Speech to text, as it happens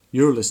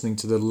You're listening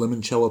to the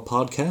Limoncello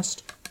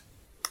podcast.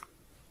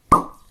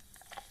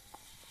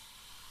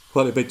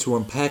 Quite a bit to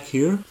unpack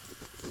here.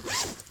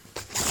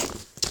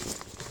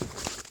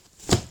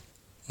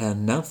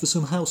 And now for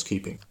some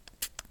housekeeping.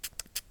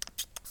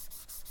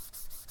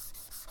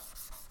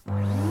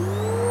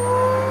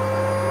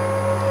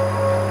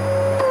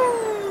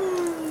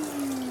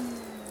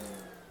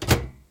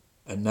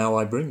 And now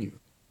I bring you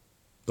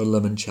the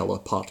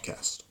Limoncello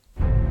podcast.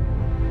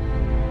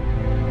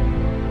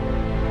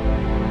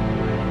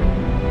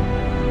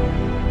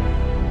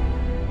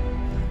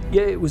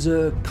 Yeah, it was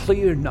a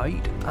clear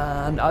night,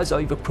 and as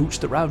I've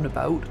approached the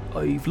roundabout,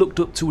 I've looked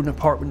up to an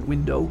apartment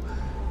window,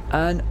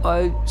 and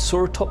I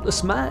saw a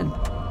topless man.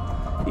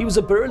 He was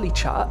a burly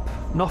chap,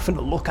 nothing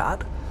to look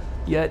at,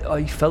 yet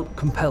I felt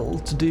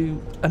compelled to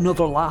do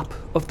another lap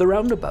of the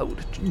roundabout,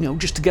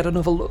 just to get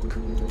another look.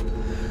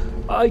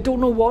 I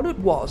don't know what it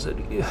was.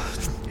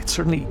 It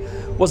certainly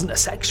wasn't a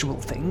sexual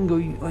thing.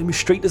 I'm as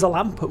straight as a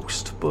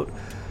lamppost, but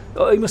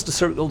I must have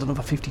circled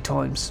another 50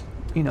 times,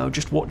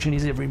 just watching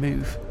his every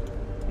move.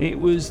 It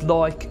was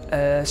like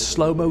a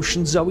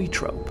slow-motion Zoe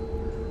trope.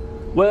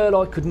 Well,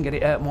 I couldn't get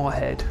it out of my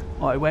head.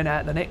 I went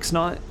out the next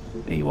night,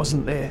 he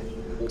wasn't there.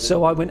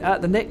 So I went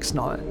out the next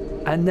night,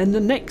 and then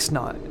the next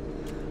night.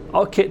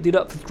 I kept it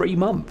up for 3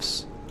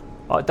 months.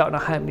 I don't know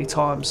how many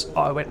times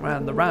I went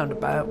round the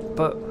roundabout,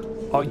 but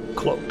I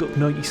clocked up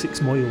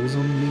 96 miles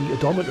on the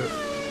odometer.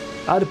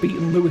 I'd have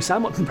beaten Lewis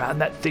Hamilton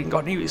round that thing,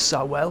 I knew it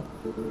so well.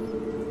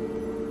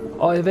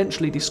 I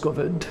eventually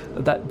discovered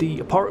that the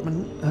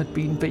apartment had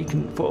been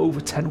vacant for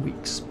over 10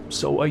 weeks,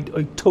 so I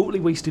totally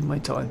wasted my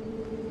time.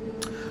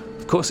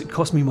 Of course, it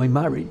cost me my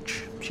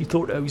marriage. She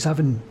thought I was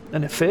having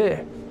an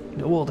affair,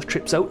 all the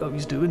trips out I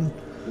was doing.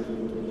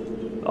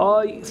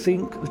 I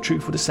think the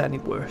truth would have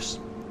sounded worse.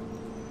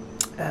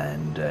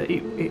 And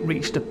it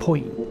reached a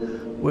point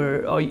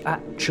where I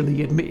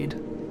actually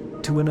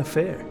admitted to an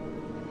affair.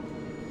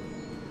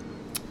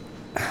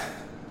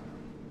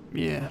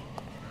 Yeah.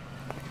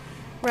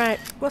 Right,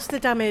 what's the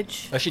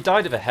damage? She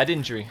died of a head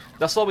injury.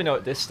 That's all we know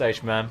at this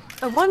stage, ma'am.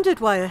 I wondered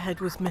why her head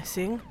was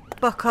missing.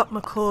 Buck up,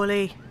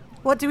 Macaulay.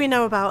 What do we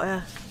know about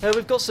her?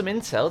 We've got some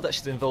intel that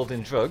she's involved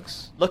in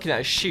drugs. Looking at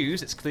her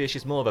shoes, it's clear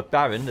she's more of a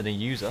baron than a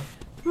user.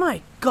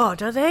 My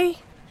God, are they?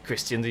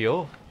 Christian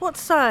Dior. What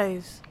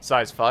size?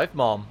 Size 5,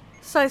 ma'am.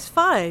 Size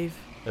 5?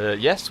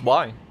 Yes,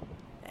 why?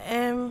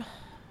 Are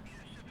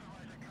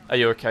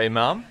you okay,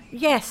 ma'am?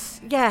 Yes,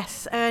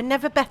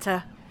 never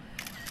better.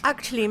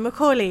 Actually,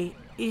 Macaulay,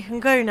 you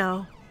can go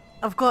now.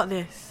 I've got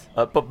this.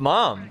 But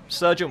ma'am,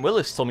 Sergeant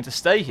Willis told me to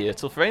stay here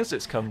till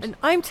forensics comes. And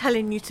I'm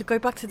telling you to go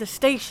back to the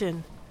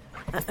station.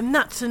 And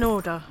that's an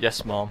order.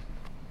 Yes, ma'am.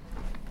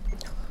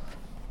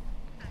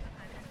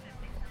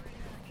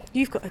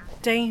 You've got a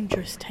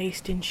dangerous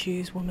taste in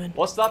shoes, woman.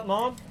 What's that,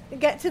 ma'am?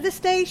 Get to the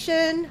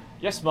station.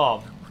 Yes,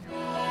 ma'am.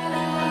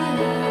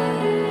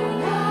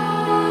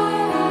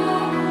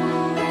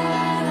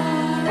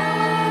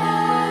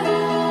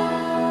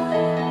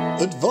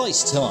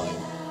 Advice time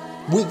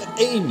with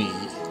Amy.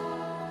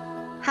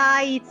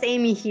 Hi, it's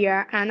Amy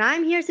here, and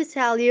I'm here to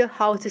tell you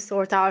how to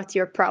sort out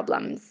your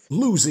problems.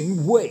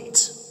 Losing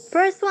weight.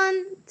 First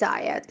one,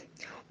 diet.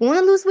 Want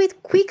to lose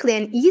weight quickly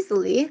and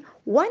easily?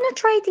 Why not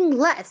try eating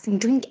less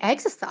and doing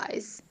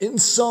exercise?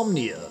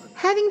 Insomnia.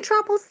 Having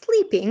trouble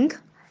sleeping?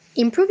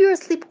 Improve your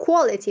sleep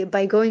quality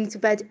by going to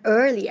bed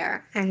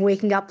earlier and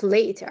waking up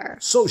later.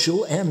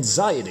 Social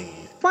anxiety.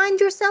 Find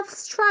yourself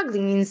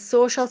struggling in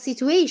social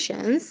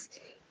situations?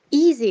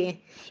 Easy.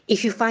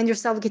 If you find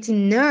yourself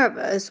getting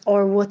nervous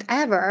or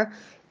whatever,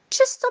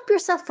 just stop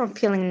yourself from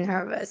feeling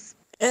nervous.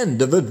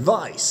 End of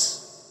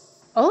advice.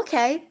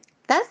 Okay,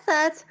 that's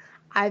that.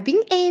 I've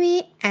been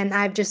Amy, and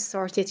I've just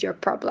sorted your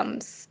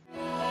problems.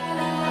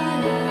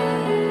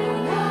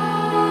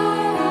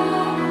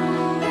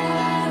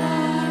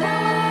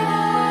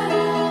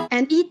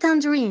 And eat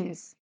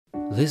tangerines.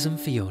 Liz and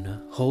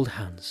Fiona hold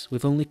hands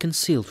with only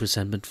concealed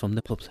resentment from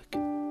the public.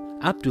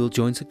 Abdul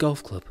joins a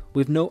golf club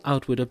with no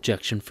outward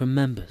objection from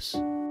members.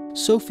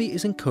 Sophie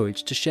is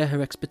encouraged to share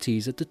her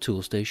expertise at the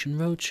Toolstation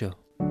Roadshow.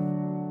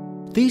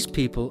 These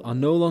people are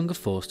no longer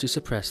forced to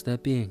suppress their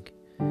being,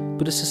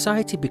 but as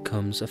society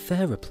becomes a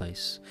fairer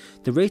place,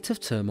 the rate of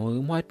turmoil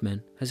in white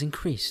men has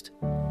increased.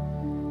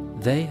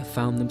 They have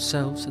found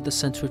themselves at the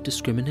centre of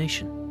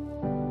discrimination.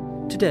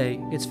 Today,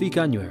 it's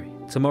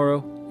veganuary.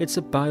 Tomorrow, it's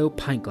a bio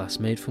pint glass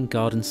made from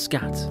garden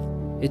scat.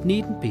 It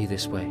needn't be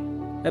this way.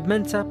 At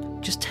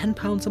Mentap, just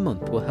 £10 a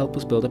month will help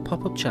us build a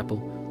pop-up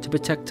chapel to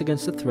protect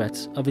against the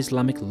threats of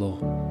Islamic law.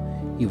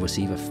 You'll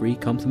receive a free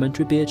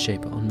complimentary beard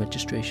shaper on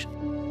registration.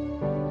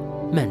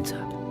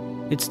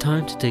 Mentap. It's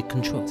time to take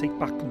control. Take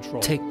back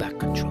control. Take back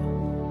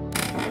control.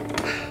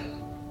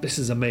 This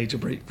is a major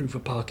breakthrough for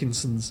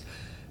Parkinson's.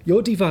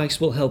 Your device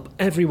will help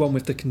everyone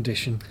with the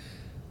condition.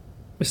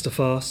 Mr.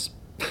 Farce,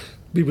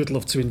 we would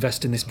love to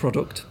invest in this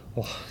product.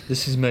 Oh,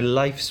 this is my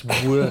life's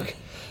work.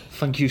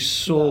 Thank you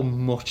so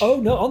much. Oh,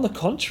 no, on the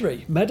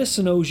contrary.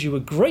 Medicine owes you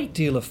a great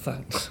deal of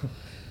thanks.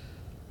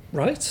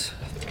 Right,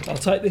 I'll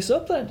type this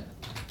up then.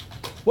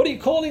 What are you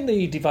calling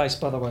the device,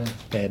 by the way?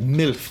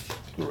 MILF.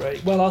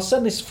 Great. Well, I'll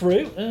send this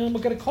through and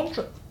we'll get a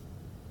contract.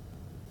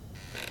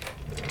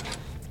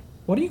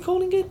 What are you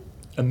calling it?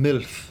 A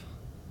MILF.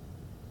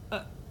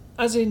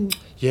 As in...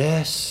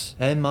 Yes,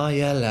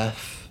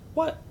 MILF.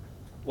 What?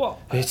 What?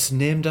 It's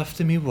named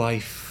after me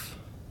wife.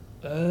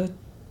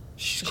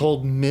 She's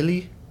called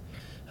Millie,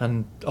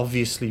 and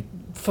obviously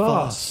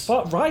Farce.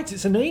 Right,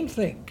 it's a name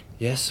thing.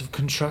 Yes, I've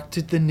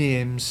contracted the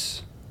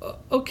names.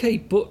 Okay,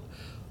 but...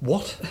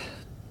 What?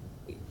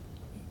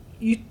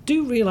 You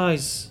do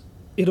realise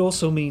it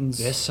also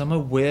means... Yes, I'm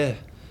aware,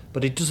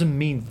 but it doesn't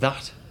mean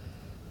that.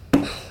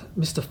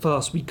 Mr.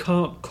 Farce, we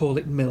can't call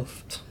it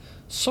MILF.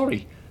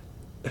 Sorry,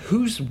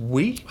 who's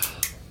we?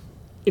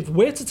 If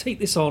we're to take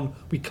this on,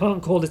 we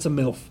can't call it a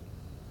MILF.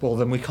 Well,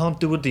 then we can't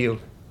do a deal.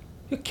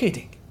 You're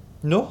kidding.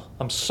 No,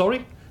 I'm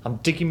sorry. I'm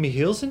digging my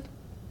heels in.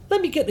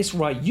 Let me get this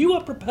right. You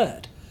are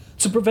prepared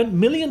to prevent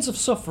millions of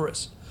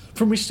sufferers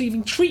from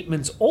receiving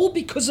treatment all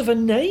because of a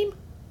name?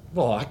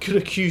 Well, I could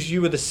accuse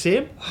you of the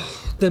same.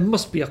 There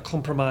must be a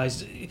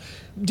compromise.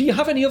 Do you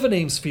have any other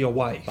names for your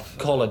wife?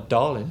 Call her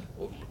darling.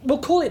 We'll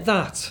call it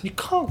that. You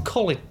can't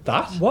call it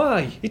that.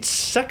 Why? It's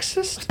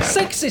sexist.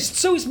 Sexist,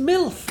 so is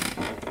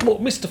MILF. Look,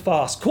 Mr.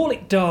 Farce, call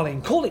it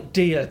darling, call it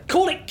dear,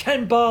 call it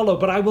Ken Barlow,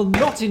 but I will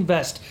not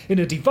invest in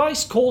a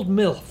device called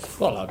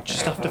MILF. Well, I'll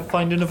just have to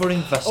find another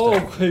investor. Oh,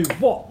 who?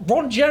 What?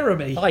 Ron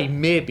Jeremy? Aye,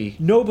 maybe.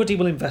 Nobody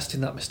will invest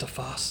in that, Mr.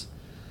 Farce.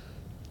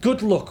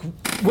 Good luck.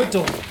 We're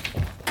done.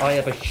 I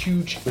have a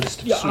huge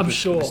list of I'm supers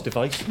sure. for this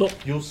device. Look,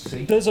 You'll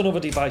see. there's another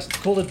device.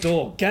 Call the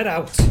door. Get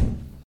out.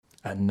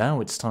 And now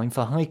it's time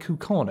for Haiku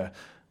Corner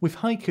with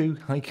Haiku.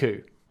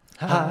 Haiku,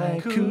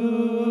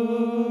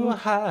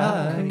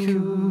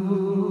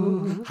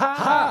 haiku.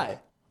 Hi,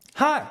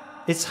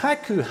 it's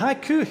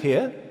Haiku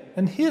here,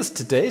 and here's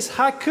today's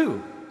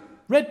haiku,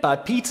 read by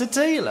Peter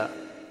Taylor.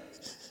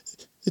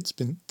 It's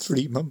been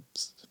 3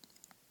 months.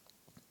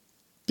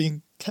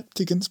 Being kept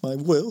against my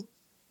will.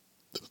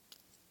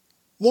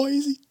 Why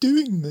is he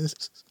doing this?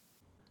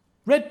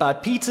 Read by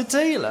Peter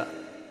Taylor.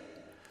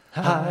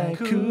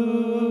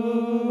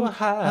 Haiku.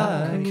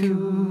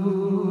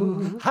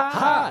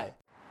 Hi.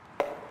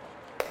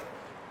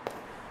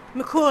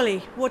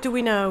 Macaulay, what do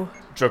we know?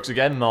 Drugs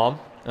again, Mom.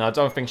 And I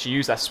don't think she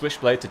used that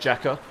switchblade to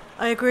jack up.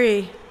 I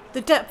agree. The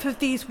depth of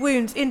these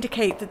wounds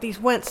indicate that these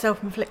weren't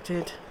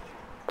self-inflicted.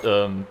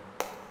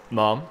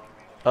 Mom?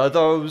 Are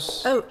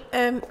those... Oh,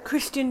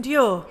 Christian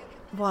Dior.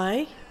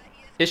 Why?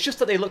 It's just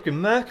that they look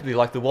remarkably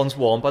like the ones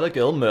worn by the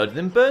girl murdered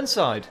in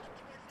Burnside.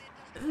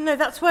 No,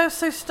 that's why I was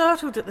so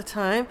startled at the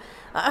time.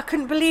 I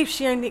couldn't believe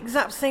she owned the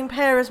exact same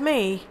pair as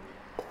me.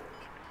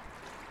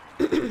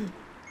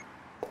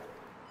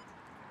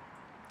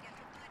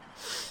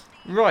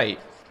 Right.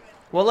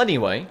 Well,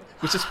 anyway,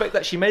 we suspect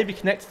that she may be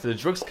connected to the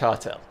drugs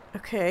cartel.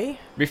 Okay.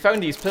 We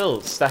found these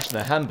pills stashed in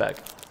her handbag,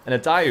 and a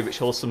diary which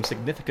holds some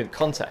significant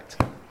contact.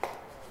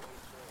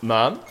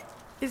 Ma'am?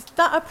 Is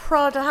that a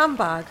Prada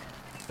handbag?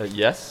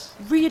 Yes?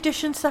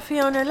 Re-edition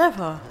Saffiano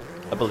leather?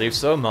 I believe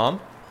so, Ma'am.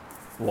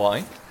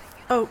 Why?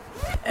 Oh,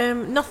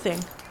 nothing.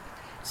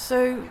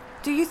 So,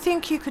 do you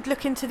think you could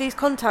look into these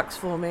contacts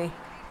for me?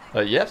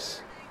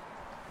 Yes?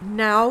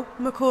 Now,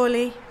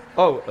 Macaulay?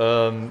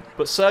 Oh,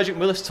 but Sergeant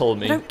Willis told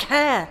me... I don't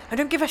care. I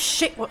don't give a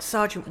shit what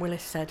Sergeant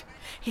Willis said.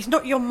 He's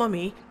not your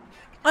mummy.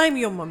 I'm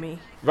your mummy.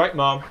 Right,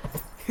 Mom.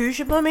 Who's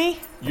your mummy?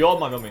 You're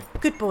my mummy.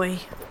 Good boy.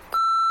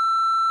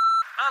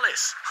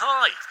 Alice,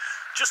 hi.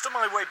 Just on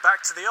my way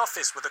back to the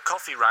office with a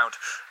coffee round.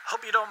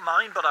 Hope you don't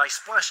mind, but I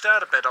splashed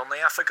out a bit on the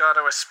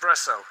affogato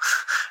espresso.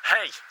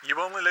 Hey, you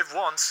only live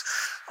once.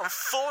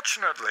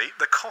 Unfortunately,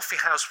 the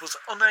coffee house was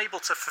unable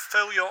to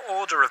fulfill your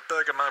order of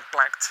bergamot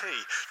black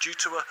tea due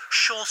to a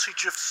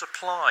shortage of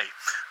supply.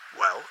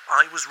 Well,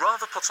 I was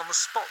rather put on the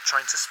spot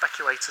trying to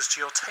speculate as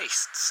to your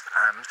tastes,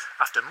 and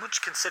after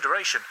much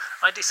consideration,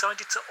 I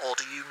decided to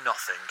order you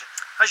nothing.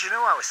 As you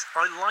know, Alice,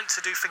 I like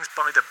to do things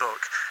by the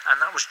book,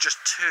 and that was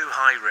just too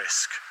high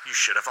risk. You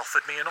should have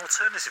offered me an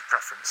alternative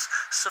preference.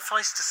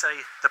 Suffice to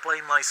say, the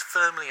blame lies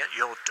firmly at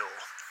your door.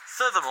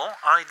 Furthermore,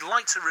 I'd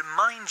like to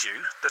remind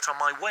you that on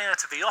my way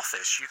out of the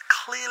office, you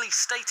clearly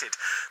stated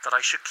that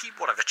I should keep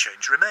whatever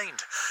change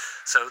remained.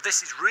 So this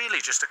is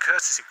really just a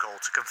courtesy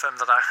call to confirm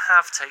that I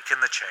have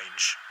taken the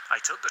change. I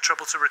took the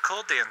trouble to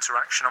record the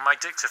interaction on my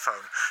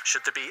dictaphone,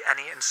 should there be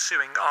any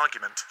ensuing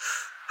argument.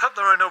 Hope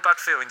there are no bad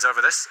feelings over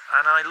this,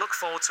 and I look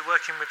forward to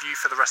working with you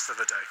for the rest of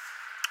the day.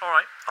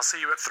 Alright, I'll see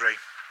you at 3.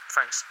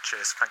 Thanks,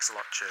 cheers, thanks a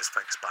lot, cheers,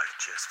 thanks, bye,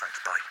 cheers, thanks,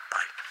 bye,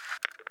 bye.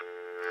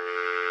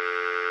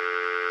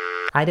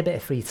 I had a bit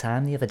of free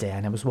time the other day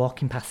and I was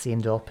walking past the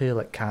indoor pool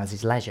at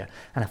Cars's Leisure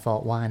and I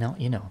thought, why not,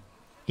 you know.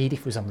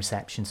 Edith was on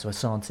reception, so I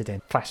sauntered in,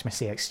 flashed my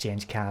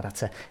C-Exchange card at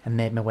her and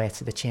made my way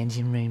to the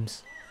changing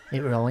rooms.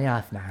 It were only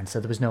 9:30, so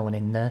there was no one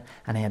in there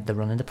and I had the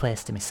run of the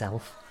place to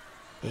myself.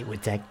 It were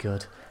dead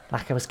good,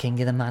 like I was king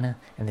of the manor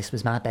and this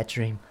was my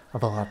bedroom,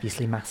 although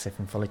obviously massive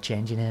and full of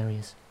changing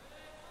areas.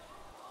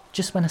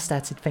 Just when I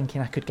started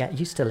thinking I could get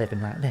used to living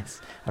like this,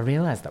 I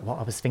realised that what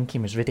I was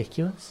thinking was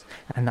ridiculous,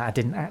 and that I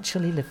didn't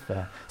actually live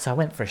there, so I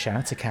went for a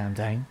shower to calm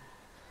down.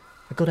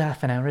 A good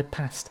half an hour had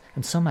passed,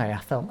 and somehow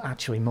I felt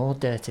actually more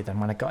dirty than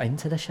when I got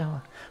into the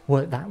shower.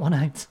 Worked that one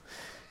out.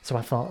 So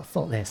I thought,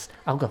 fuck this,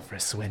 I'll go for a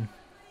swim.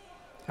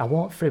 I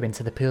walked through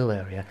into the pool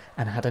area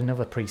and had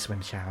another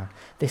pre-swim shower,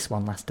 this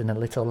one lasting a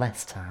little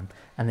less time,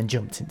 and then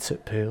jumped into the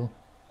pool.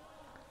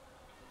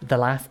 The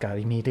lifeguard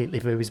immediately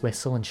blew his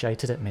whistle and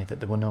shouted at me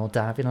that there were no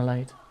diving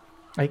allowed.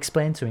 I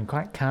explained to him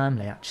quite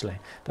calmly, actually,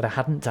 that I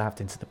hadn't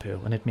dived into the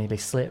pool and had merely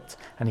slipped,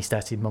 and he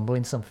started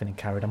mumbling something and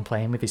carried on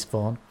playing with his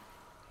phone.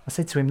 I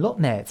said to him, look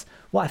mate,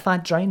 what if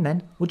I'd drowned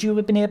then? Would you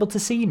have been able to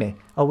see me?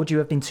 Or would you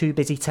have been too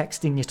busy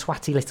texting your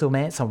twatty little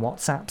mates on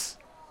WhatsApps?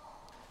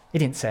 He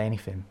didn't say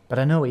anything, but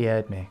I know he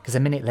heard me, because a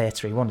minute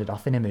later he wandered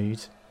off in a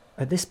mood.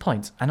 At this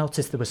point, I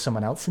noticed there was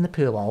someone else in the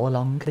pool all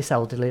along, this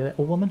elderly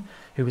little woman,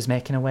 who was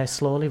making her way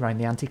slowly round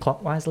the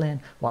anti-clockwise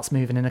lane, whilst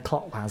moving in a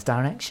clockwise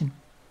direction.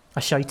 I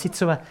shouted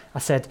to her. I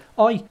said,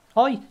 oi,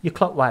 you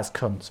clockwise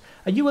cunt.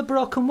 Are you a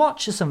broken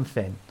watch or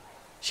something?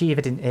 She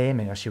either didn't hear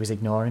me or she was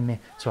ignoring me,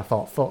 so I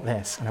thought, fuck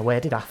this, and I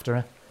waded after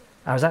her.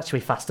 I was actually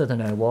faster than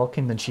her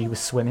walking than she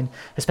was swimming,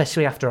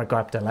 especially after I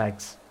grabbed her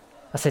legs.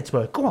 I said to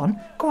her, go on,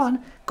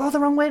 go the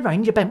wrong way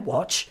round, you bent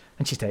watch.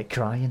 And she started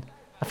crying.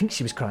 I think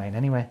she was crying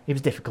anyway. It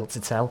was difficult to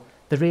tell.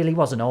 There really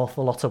was an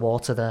awful lot of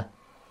water there.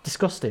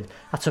 Disgusted,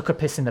 I took a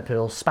piss in the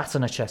pool, spat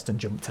on her chest and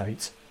jumped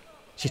out.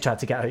 She tried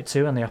to get out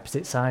too on the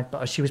opposite side,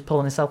 but as she was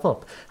pulling herself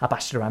up, I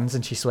bashed her hands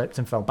and she slipped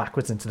and fell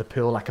backwards into the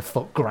pool like a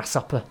foot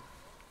grasshopper.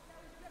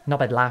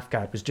 Knobhead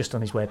lifeguard was just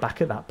on his way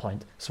back at that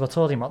point, so I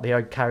told him what the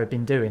old cow had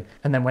been doing,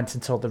 and then went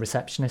and told the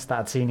receptionist that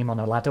I'd seen him on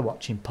a ladder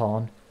watching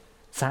porn.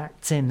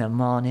 Sacked in the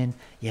morning,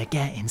 you're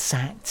getting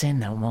sacked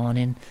in the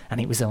morning, and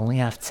it was only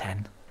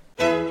 10:30.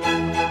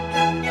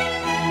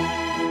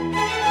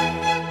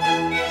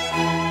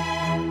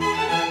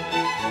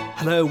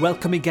 Hello,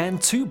 welcome again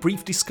to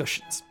Brief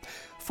Discussions.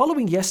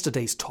 Following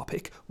yesterday's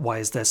topic, why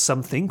is there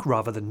something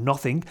rather than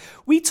nothing,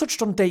 we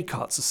touched on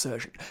Descartes'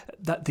 assertion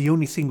that the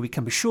only thing we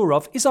can be sure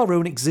of is our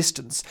own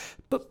existence.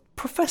 But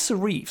Professor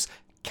Reeves,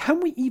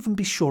 can we even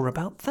be sure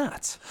about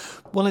that?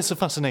 Well, it's a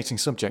fascinating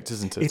subject,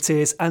 isn't it? It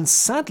is, and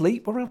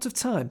sadly, we're out of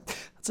time.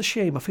 That's a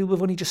shame. I feel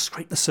we've only just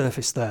scraped the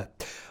surface there.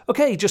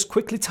 Okay, just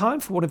quickly time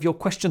for one of your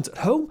questions at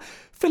home.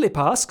 Philip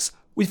asks,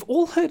 we've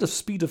all heard of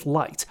speed of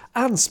light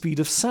and speed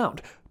of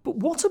sound, but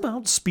what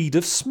about speed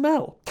of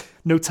smell?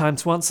 No time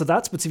to answer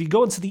that, but if you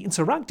go onto the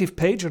interactive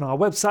page on our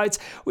website,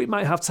 we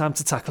might have time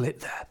to tackle it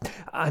there.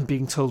 I'm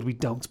being told we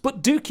don't,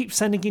 but do keep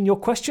sending in your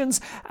questions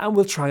and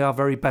we'll try our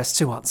very best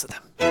to answer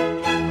them.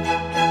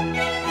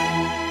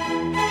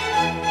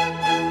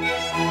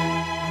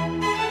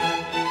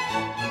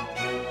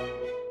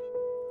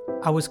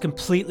 I was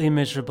completely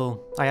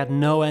miserable. I had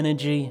no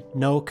energy,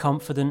 no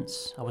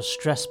confidence. I was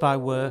stressed by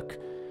work.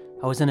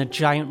 I was in a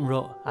giant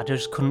rut I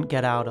just couldn't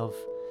get out of.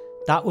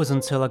 That was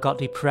until I got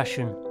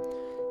depression.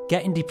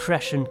 Getting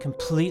depression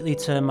completely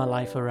turned my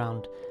life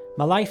around.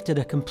 My life did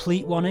a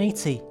complete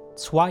 180,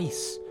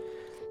 twice.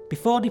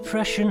 Before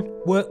depression,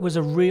 work was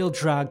a real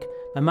drag.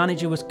 My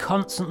manager was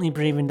constantly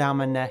breathing down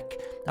my neck.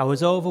 I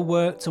was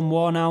overworked and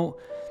worn out.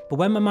 But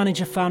when my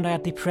manager found I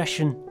had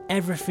depression,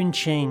 everything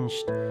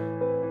changed.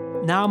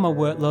 Now my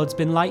workload's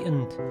been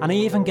lightened, and I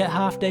even get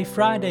half-day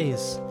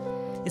Fridays.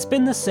 It's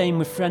been the same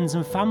with friends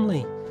and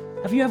family.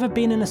 Have you ever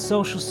been in a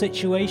social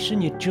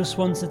situation you just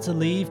wanted to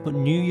leave but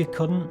knew you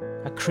couldn't?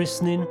 A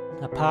christening,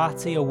 a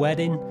party, a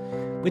wedding?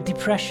 With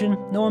depression,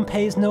 no one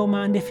pays no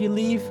mind if you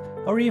leave,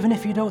 or even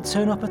if you don't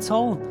turn up at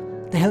all.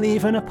 They'll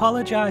even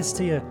apologise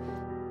to you.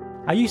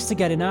 I used to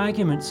get in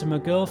arguments with my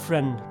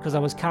girlfriend because I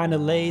was kind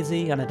of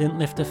lazy and I didn't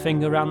lift a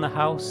finger around the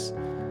house.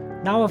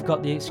 Now I've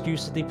got the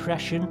excuse of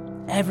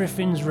depression.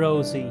 Everything's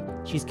rosy.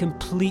 She's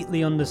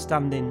completely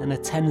understanding and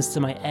attends to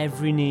my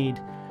every need.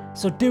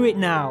 So do it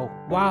now,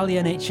 while the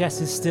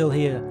NHS is still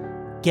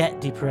here.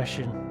 Get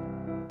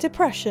depression.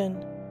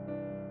 Depression.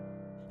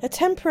 A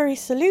temporary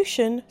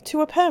solution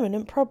to a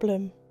permanent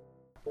problem.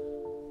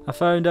 I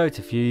found out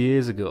a few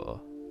years ago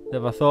that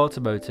if I thought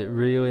about it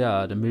really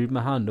hard and moved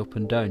my hand up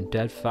and down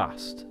dead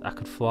fast, I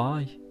could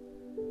fly.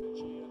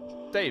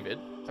 David,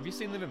 have you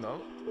seen the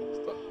remote?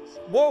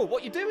 Whoa,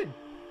 what are you doing?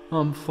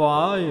 I'm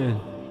flying.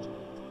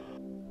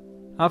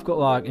 I've got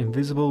like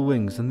invisible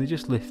wings and they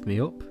just lift me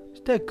up. It's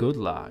dead good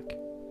like.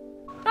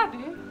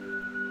 Daddy,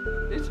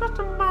 is that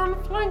a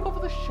man flying over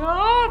the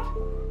shard?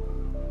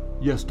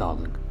 Yes,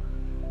 darling.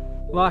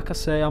 Like I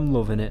say, I'm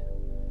loving it.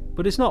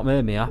 But it's not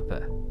made me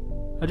happy.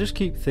 I just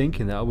keep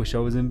thinking that I wish I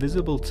was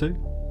invisible too,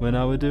 when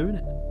I were doing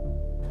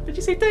it. Did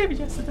you see David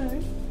yesterday?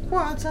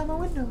 What, outside my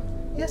window?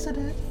 Yes, I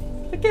did.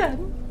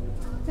 Again?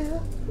 Yeah.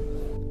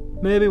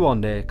 Maybe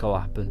one day it'll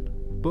happen.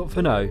 But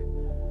for now,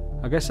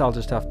 I guess I'll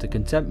just have to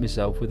content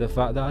myself with the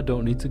fact that I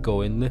don't need to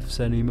go in lifts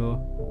anymore.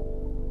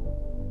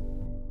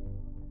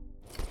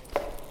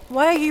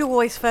 Why are you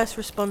always first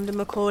responding,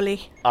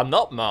 Macaulay? I'm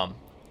not, Mum.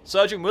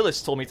 Sergeant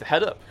Willis told me to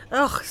head up.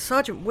 Ugh,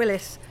 Sergeant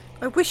Willis.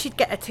 I wish he'd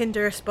get a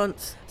Tinder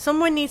response.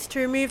 Someone needs to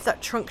remove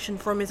that truncheon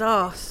from his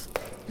arse.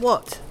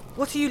 What?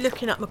 What are you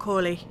looking at,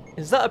 Macaulay?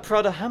 Is that a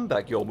Prada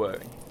handbag you're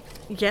wearing?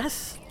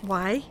 Yes.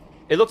 Why?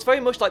 It looks very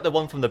much like the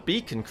one from the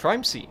Beacon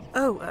crime scene.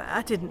 Oh,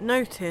 I didn't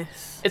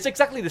notice. It's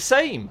exactly the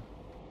same.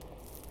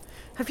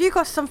 Have you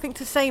got something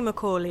to say,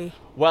 Macaulay?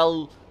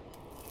 Well,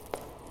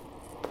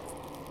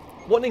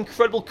 what an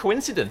incredible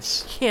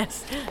coincidence.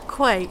 Yes,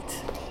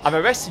 quite. I'm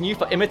arresting you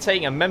for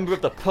imitating a member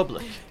of the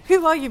public.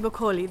 Who are you,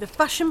 Macaulay? The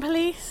fashion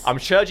police? I'm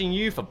charging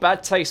you for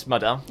bad taste,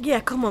 madame.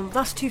 Yeah, come on,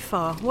 that's too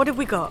far. What have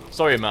we got?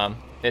 Sorry, ma'am.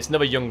 It's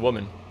another young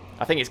woman.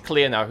 I think it's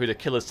clear now who the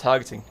killer's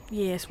targeting.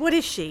 Yes, what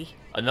is she?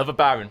 Another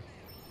baron.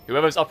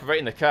 Whoever's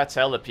operating the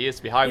cartel appears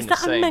to be hiring the Is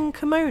that same. a men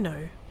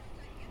kimono?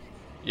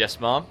 Yes,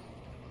 ma'am.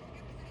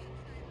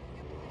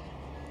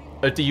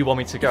 Do you want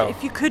me to go?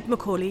 If you could,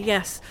 Macaulay,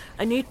 yes.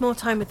 I need more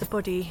time with the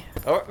body.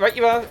 Oh, right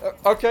you are.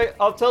 Okay,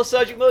 I'll tell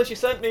Sergeant Willis you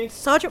sent me.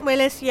 Sergeant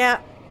Willis, yeah.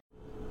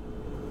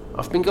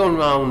 I've been going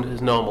round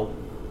as normal.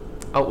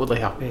 Outwardly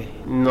happy,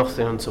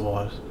 nothing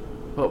untoward.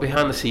 But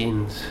behind the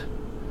scenes,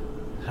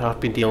 I've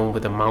been dealing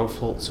with a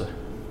mouth ulcer.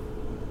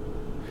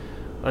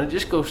 And it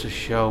just goes to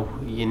show,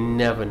 you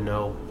never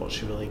know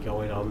what's really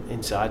going on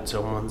inside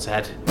someone's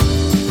head.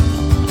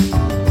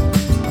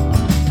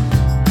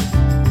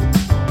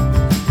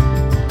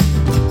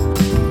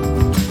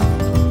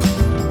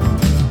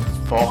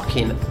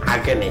 Fucking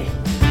agony.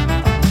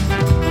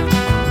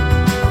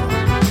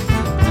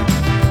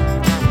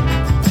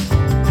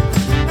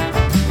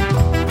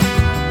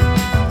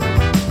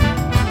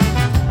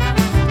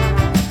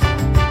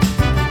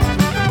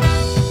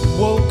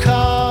 Woke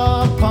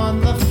up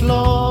on the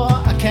floor,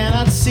 I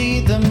cannot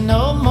see them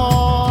no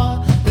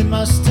more. They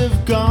must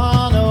have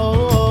gone,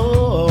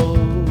 oh.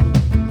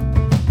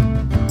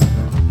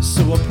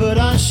 So I put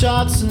on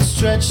shorts and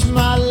stretch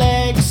my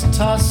legs,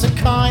 toss a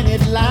coin,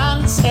 it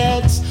lands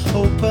heads,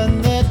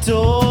 open the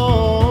door.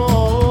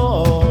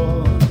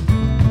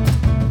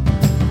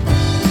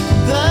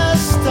 The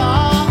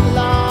start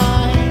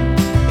line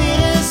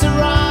is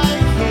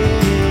right here.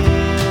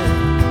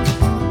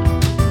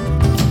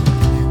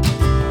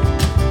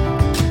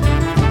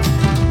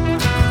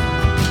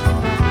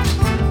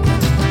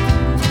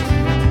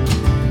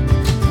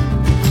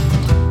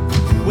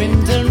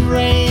 Wind and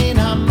rain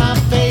on my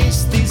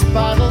face, these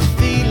bottled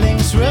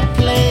feelings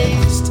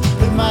replaced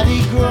with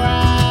muddy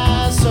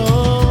grass,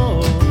 oh.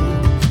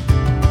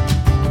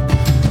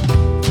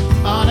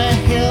 On a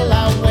hill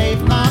I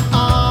wave my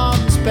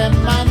arms,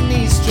 bend my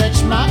knees,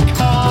 stretch my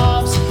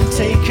calves,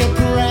 take a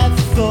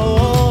breath,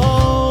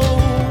 oh.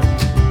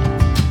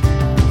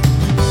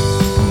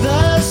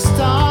 The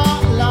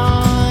start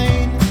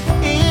line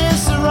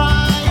is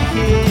right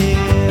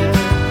here.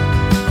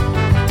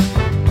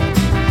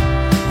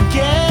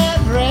 Get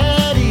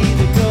ready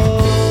to go,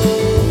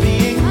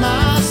 being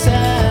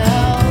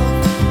myself,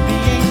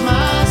 being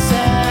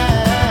myself.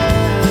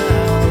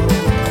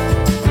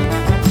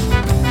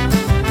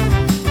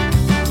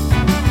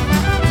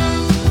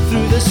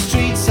 Through the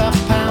streets I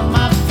pound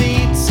my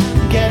feet,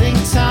 getting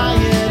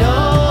tired,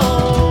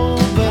 oh,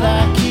 but I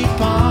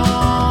keep on.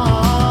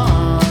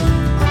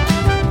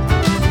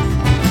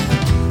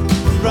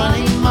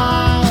 Running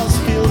miles,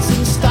 fields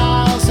and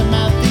styles, I'm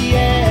at the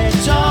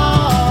edge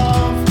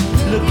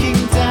of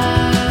looking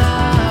down.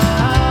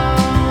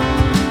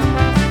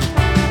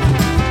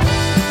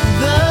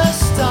 The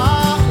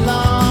start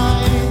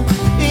line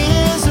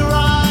is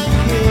right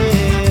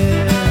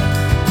here.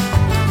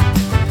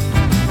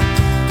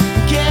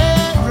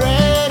 Get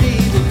ready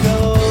to go,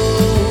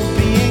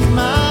 being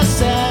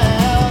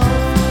myself,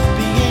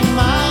 being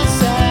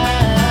myself.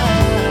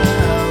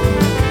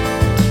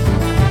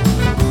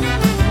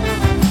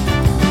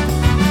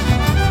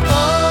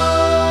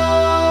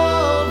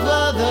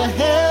 Over the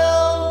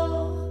hill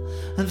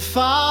and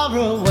far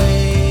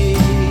away,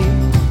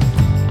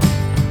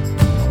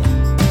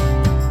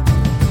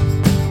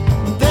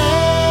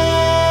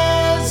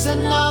 there's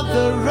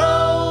another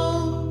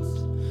road,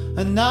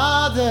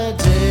 another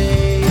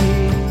day.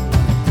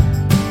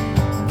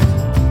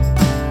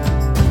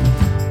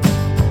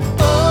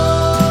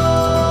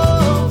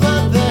 Over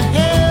the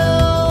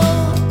hill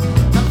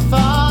and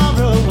far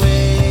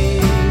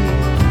away,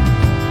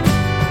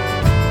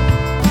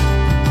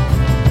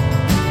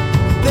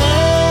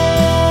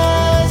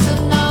 there's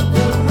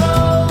another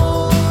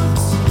road,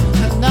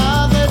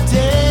 another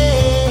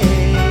day,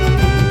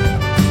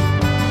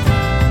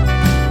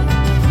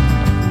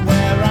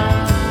 where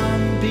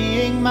I'm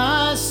being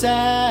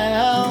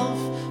myself,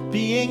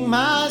 being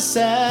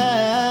myself.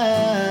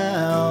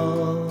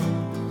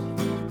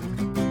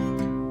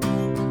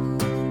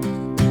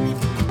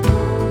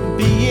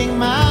 Being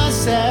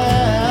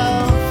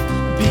myself,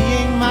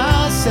 being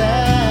myself.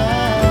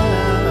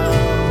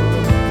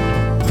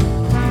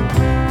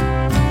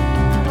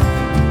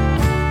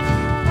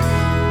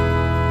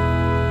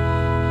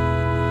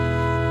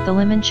 The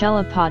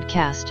Limoncello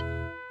Podcast.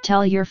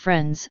 Tell your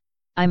friends,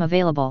 I'm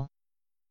available.